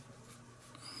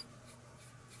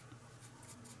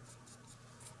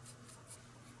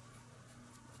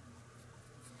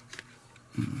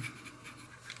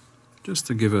just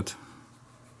to give it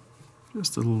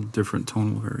just a little different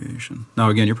tonal variation. Now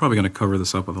again, you're probably going to cover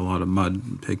this up with a lot of mud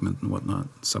and pigment and whatnot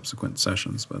in subsequent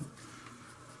sessions, but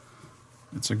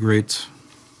it's a great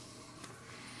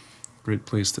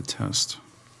place to test.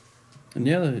 And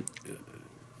the other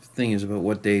thing is about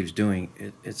what Dave's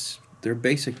doing. They're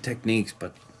basic techniques,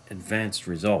 but advanced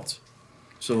results.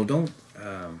 So don't,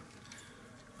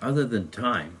 other than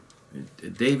time,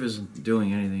 Dave isn't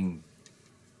doing anything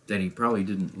that he probably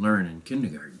didn't learn in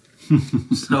kindergarten.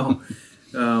 So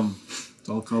it's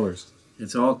all colors.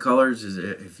 It's all colors.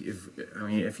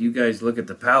 If you guys look at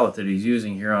the palette that he's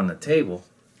using here on the table,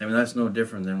 I mean, that's no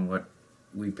different than what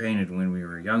we painted when we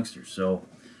were youngsters. So,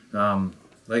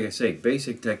 like I say,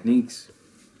 basic techniques,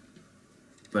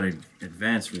 but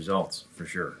advanced results for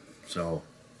sure. So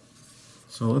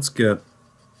let's get,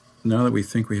 now that we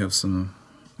think we have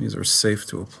these are safe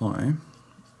to apply,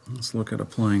 let's look at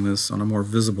applying this on a more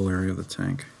visible area of the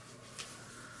tank.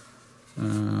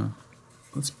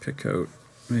 Let's pick out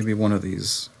maybe one of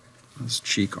this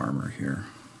cheek armor here.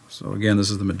 So again, this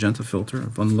is the magenta filter.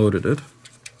 I've unloaded it.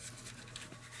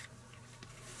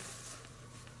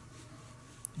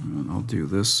 And I'll I'll do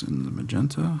this in the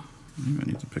magenta. Maybe I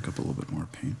need to pick up a little bit more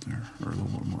paint there, or a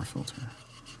little bit more filter.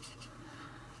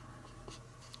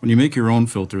 When you make your own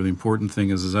filter, the important thing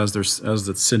is as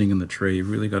it's sitting in the tray, you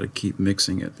really got to keep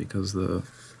mixing it because the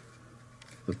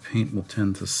paint will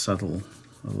tend to settle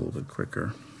a little bit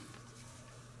quicker.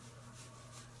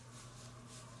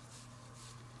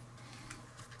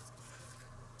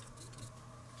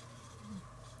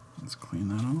 Let's clean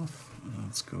that off.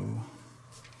 Let's go.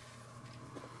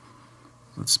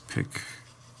 Let's pick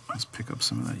up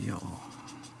some of that yellow.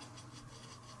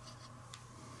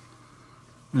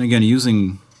 And again,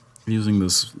 using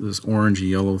this orangey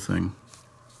yellow thing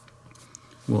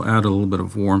will add a little bit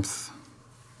of warmth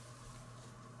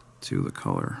to the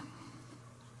color.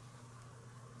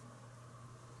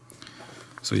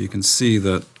 So you can see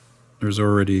that there's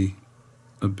already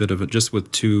a bit of it, just with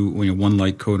one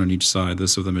light coat on each side,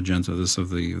 this of the magenta, this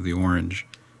of the orange,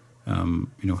 you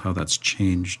know how that's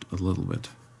changed a little bit.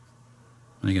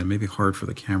 And again, maybe hard for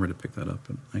the camera to pick that up,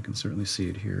 but I can certainly see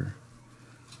it here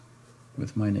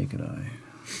with my naked eye.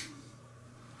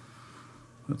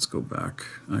 Let's go back.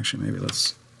 Actually, maybe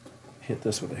let's hit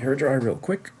this with a hairdryer real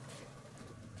quick.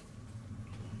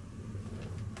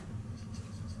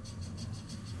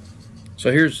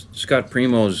 So here's Scott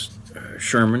Primo's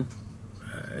Sherman,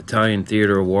 Italian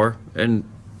Theater of War, and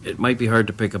it might be hard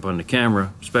to pick up on the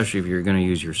camera, especially if you're going to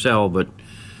use your cell, but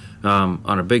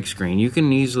on a big screen you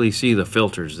can easily see the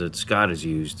filters that Scott has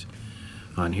used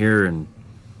on here and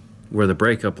where the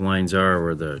breakup lines are,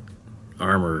 where the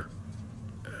Armour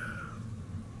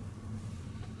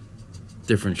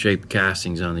different shaped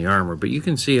castings on the Armour, but you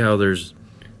can see how there's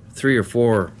 3 or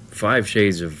 4, 5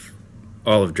 shades of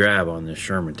olive drab on this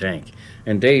Sherman tank,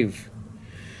 and Dave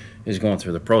is going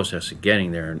through the process of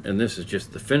getting there, and this is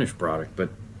just the finished product,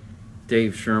 but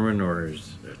Dave Sherman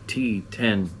orders a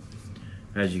T10,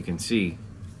 as you can see.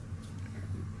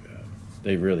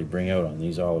 They really bring out on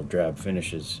these olive drab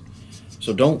finishes.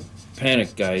 So don't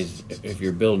panic, guys, if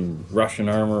you're building Russian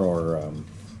armor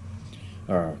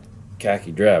or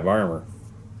khaki drab armor,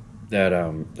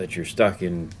 that you're stuck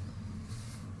in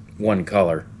one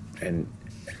color and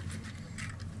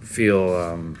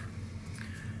feel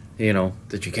you know,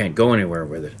 that you can't go anywhere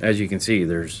with it. As you can see,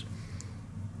 there's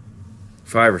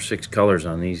 5 or 6 colors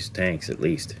on these tanks at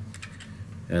least,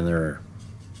 and they're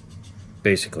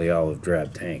basically olive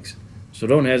drab tanks. So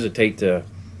don't hesitate to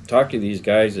talk to these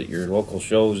guys at your local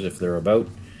shows if they're about.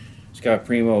 Scott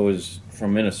Primo is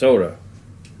from Minnesota.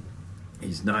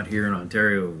 He's not here in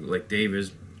Ontario like Dave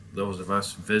is. Those of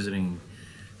us visiting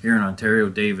here in Ontario,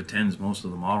 Dave attends most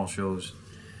of the model shows,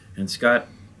 and Scott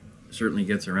certainly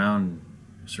gets around,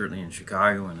 certainly in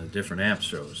Chicago and the different amp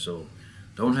shows. So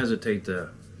don't hesitate to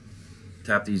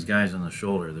tap these guys on the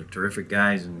shoulder. They're terrific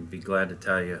guys, and be glad to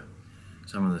tell you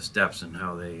some of the steps and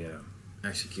how they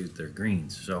execute their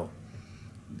greens. So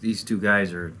these two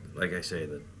guys are, like I say,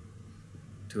 the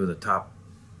 2 of the top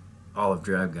olive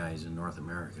drab guys in North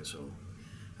America. So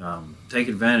take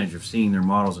advantage of seeing their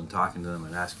models and talking to them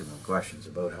and asking them questions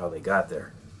about how they got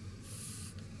there.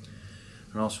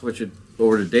 And I'll switch it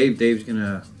over to Dave. Dave's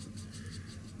gonna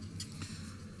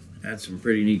add some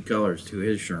pretty neat colors to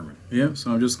his Sherman. Yeah,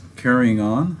 so I'm just carrying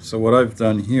on. So what I've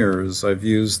done here is I've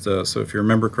used, so if you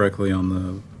remember correctly on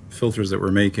the filters that we're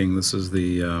making, this is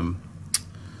the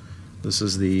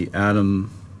Adam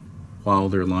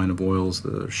Wilder line of oils,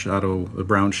 the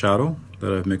brown shadow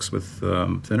that I've mixed with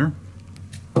thinner.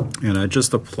 And I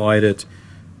just applied it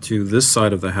to this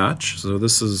side of the hatch. So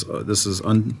this is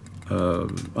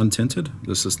untinted.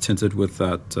 This is tinted with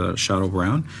that shadow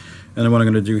brown. And then what I'm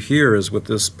going to do here is with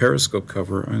this periscope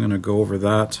cover, I'm going to go over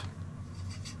that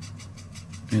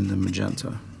in the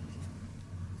magenta,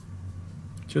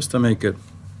 just to make it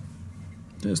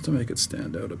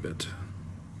stand out a bit.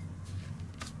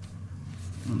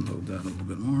 Unload that a little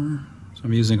bit more. So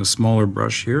I'm using a smaller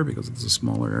brush here because it's a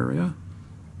smaller area.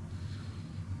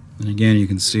 And again, you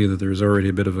can see that there's already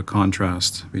a bit of a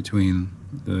contrast between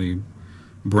the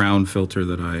brown filter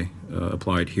that I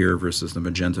applied here versus the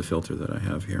magenta filter that I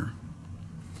have here.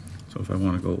 So if I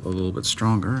want to go a little bit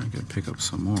stronger, I can pick up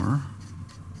some more.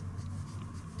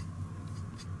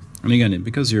 And again,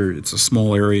 because it's a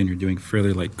small area and you're doing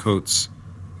fairly light coats,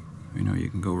 you know, you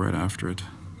can go right after it.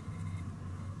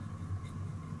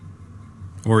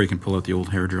 Or you can pull out the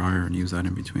old hairdryer and use that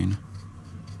in between.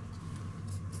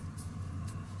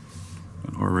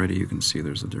 But already you can see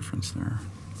there's a difference there.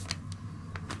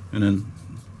 And then,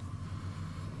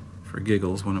 for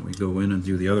giggles, why don't we go in and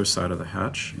do the other side of the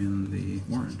hatch in the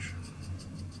orange.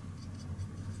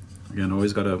 Again,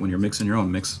 always gotta, when you're mixing your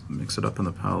own, mix it up in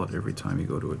the palette every time you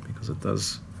go to it, because it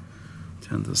does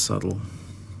tend to settle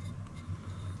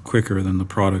quicker than the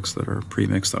products that are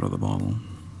pre-mixed out of the bottle.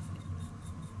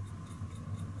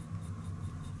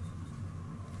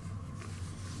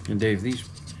 And Dave, these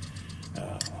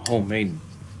homemade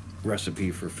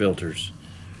recipe for filters,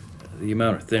 the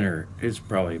amount of thinner is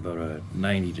probably about a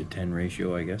 90 to 10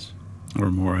 ratio, I guess.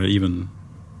 Or more, even,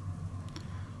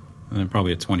 and then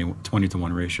probably a 20 to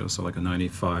 1 ratio, so like a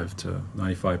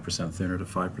 95% thinner to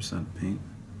 5% paint.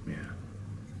 Yeah.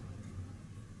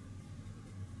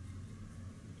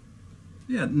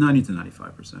 Yeah, 90 to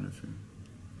 95%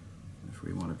 if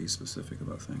we want to be specific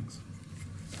about things.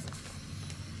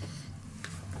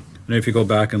 And if you go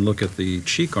back and look at the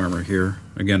cheek armor here,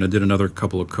 again, I did another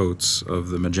couple of coats of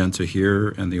the magenta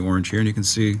here and the orange here, and you can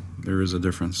see there is a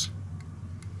difference.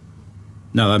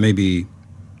 Now, that may be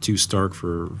too stark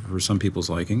for some people's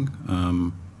liking,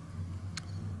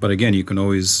 but again, you can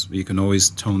always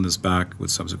tone this back with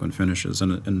subsequent finishes.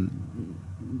 And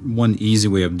one easy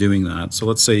way of doing that, so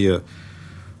let's say you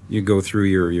go through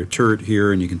your turret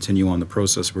here and you continue on the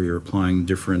process where you're applying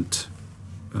different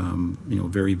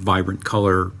very vibrant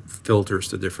color filters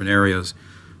to different areas.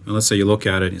 And let's say you look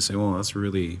at it and you say, well, that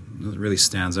really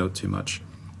stands out too much.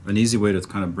 An easy way to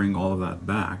kind of bring all of that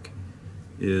back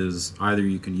is either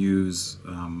you can use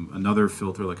another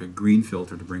filter, like a green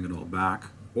filter, to bring it all back,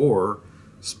 or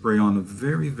spray on a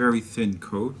very, very thin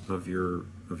coat of your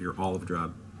olive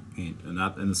drab paint. And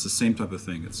it's the same type of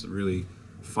thing. It's really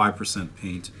 5%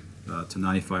 paint to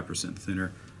 95%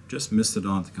 thinner. Just mist it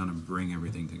on to kind of bring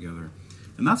everything together.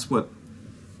 And that's what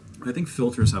I think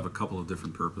filters have a couple of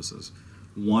different purposes.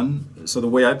 One, so the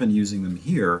way I've been using them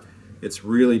here, it's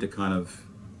really to kind of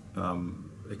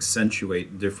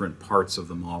accentuate different parts of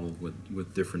the model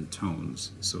with different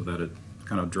tones so that it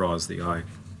kind of draws the eye.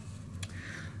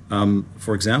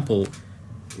 For example,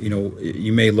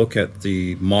 you may look at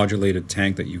the modulated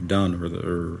tank that you've done, or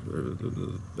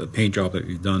the paint job that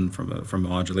you've done from a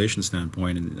modulation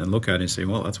standpoint, and look at it and say,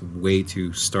 well, that's way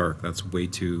too stark. That's way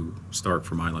too stark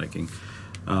for my liking.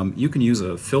 You can use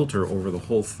a filter over the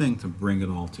whole thing to bring it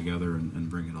all together and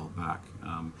bring it all back.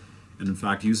 And in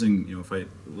fact, using, if I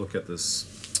look at this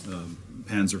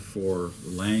Panzer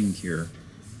IV Lang here,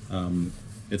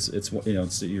 it's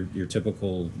your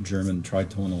typical German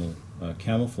tritonal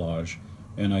camouflage.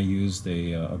 And I used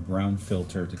a brown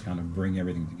filter to kind of bring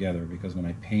everything together, because when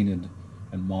I painted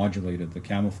and modulated the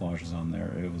camouflages on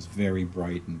there, it was very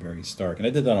bright and very stark. And I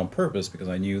did that on purpose because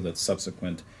I knew that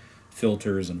subsequent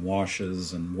filters and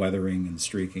washes and weathering and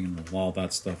streaking and all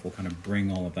that stuff will kind of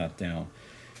bring all of that down.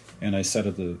 And I said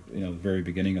at the very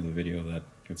beginning of the video that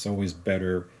it's always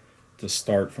better to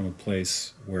start from a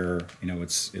place where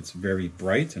it's very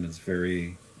bright and it's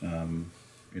very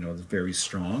it's very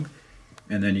strong.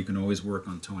 And then you can always work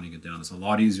on toning it down. It's a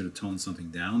lot easier to tone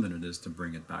something down than it is to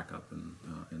bring it back up and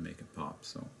make it pop.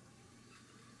 So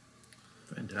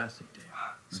fantastic, Dave.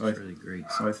 That's really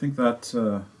great. So I think that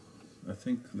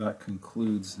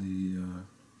concludes the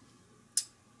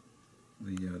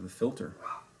filter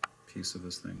piece of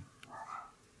this thing.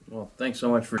 Well, thanks so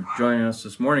much for joining us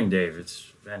this morning, Dave.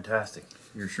 It's fantastic.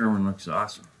 Your Sherman looks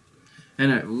awesome.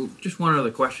 And just one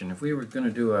other question: if we were going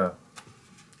to do a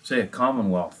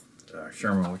Commonwealth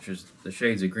Sherman, which is the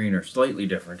shades of green are slightly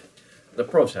different, the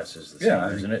process is the same,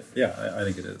 isn't it? Yeah, I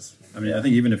think it is. I mean, I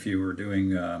think even if you were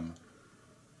doing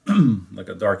like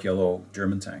a dark yellow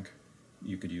German tank,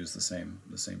 you could use the same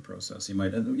process. You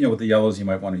might, with the yellows, you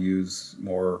might want to use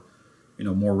more,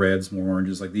 more reds, more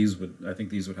oranges. Like I think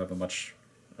these would have a much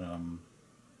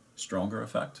stronger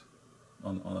effect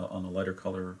on a lighter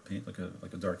color paint, like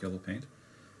a dark yellow paint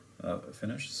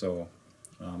finish. So.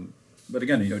 But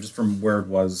again, just from where it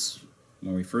was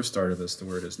when we first started this to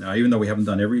where it is now, even though we haven't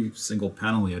done every single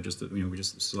panel yet, we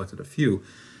just selected a few,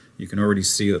 you can already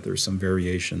see that there's some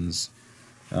variations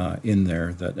in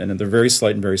there and they're very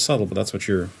slight and very subtle, but that's what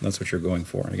you're going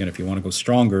for. And again, if you want to go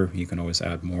stronger, you can always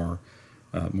add more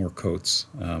coats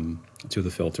to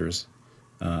the filters.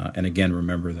 And again,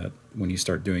 remember that when you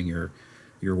start doing your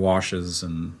washes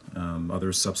and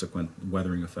other subsequent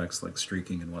weathering effects like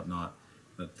streaking and whatnot,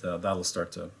 that'll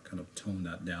start to kind of tone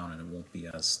that down and it won't be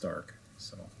as stark.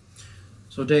 So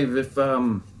Dave, if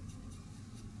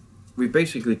we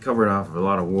basically covered off a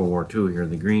lot of World War II here,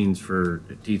 the greens for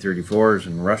T-34s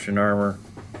and Russian armor,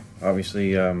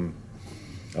 obviously a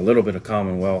little bit of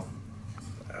Commonwealth,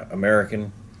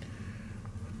 American,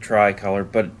 tricolor,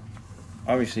 but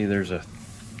obviously there's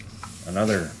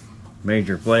another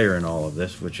major player in all of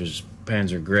this, which is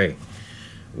Panzer Gray.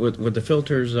 With the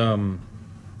filters,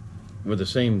 would the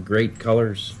same great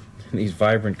colors, these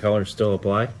vibrant colors, still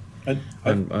apply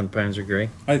on Panzer Gray?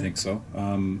 I think so.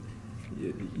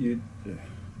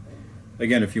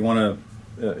 Again, if you want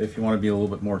to if you want to be a little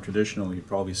bit more traditional, you'd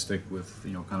probably stick with,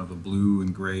 you know, kind of the blue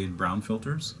and gray and brown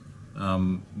filters.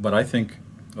 But I think,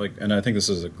 and I think this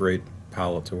is a great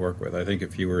palette to work with. I think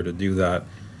if you were to do that,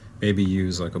 maybe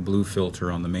use like a blue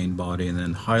filter on the main body and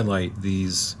then highlight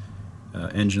these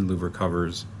engine louver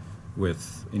covers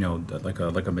with, you know, like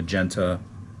a magenta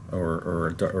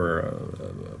or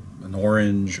an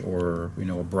orange, or, you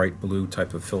know, a bright blue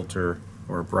type of filter,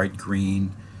 or a bright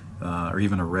green, or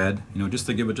even a red, you know, just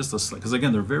to give it just a, because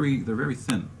again, they're very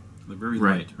thin, they're very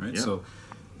light, right? Yeah. So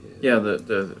yeah,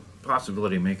 the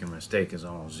possibility of making a mistake is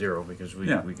almost zero, because we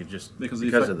could just, because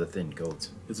of the thin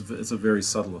coats. It's a very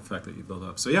subtle effect that you build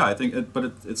up. So yeah, I think,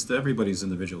 it's to everybody's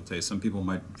individual taste. Some people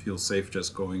might feel safe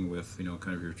just going with, you know,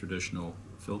 kind of your traditional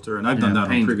filter, and I've done that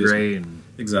on previous. Gray and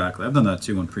exactly, I've done that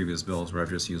too on previous builds where I've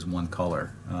just used one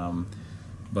color.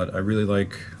 But I really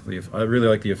like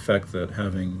the effect that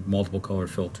having multiple color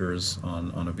filters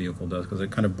on a vehicle does, because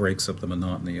it kind of breaks up the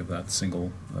monotony of that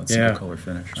single color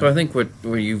finish. So I think what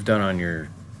you've done on your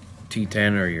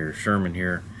T10 or your Sherman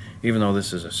here, even though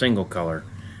this is a single color,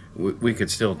 we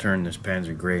could still turn this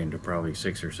Panzer Gray into probably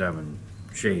 6 or 7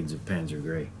 shades of Panzer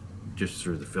Gray just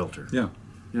through the filter. Yeah.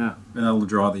 Yeah. And that'll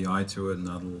draw the eye to it, and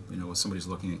that'll, you know, when somebody's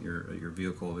looking at your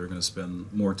vehicle, they're going to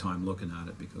spend more time looking at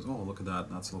it because, oh, look at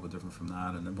that, that's a little bit different from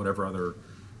that, and then whatever other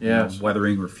you know,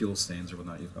 weathering or fuel stains or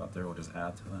whatnot you've got there will just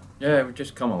add to that. Yeah, it would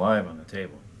just come alive on the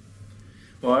table.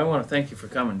 Well, I want to thank you for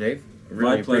coming, Dave. I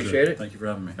really My pleasure. appreciate it. Thank you for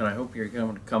having me. And I hope you're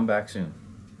going to come back soon.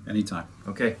 Anytime.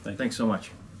 Okay, thanks so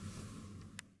much.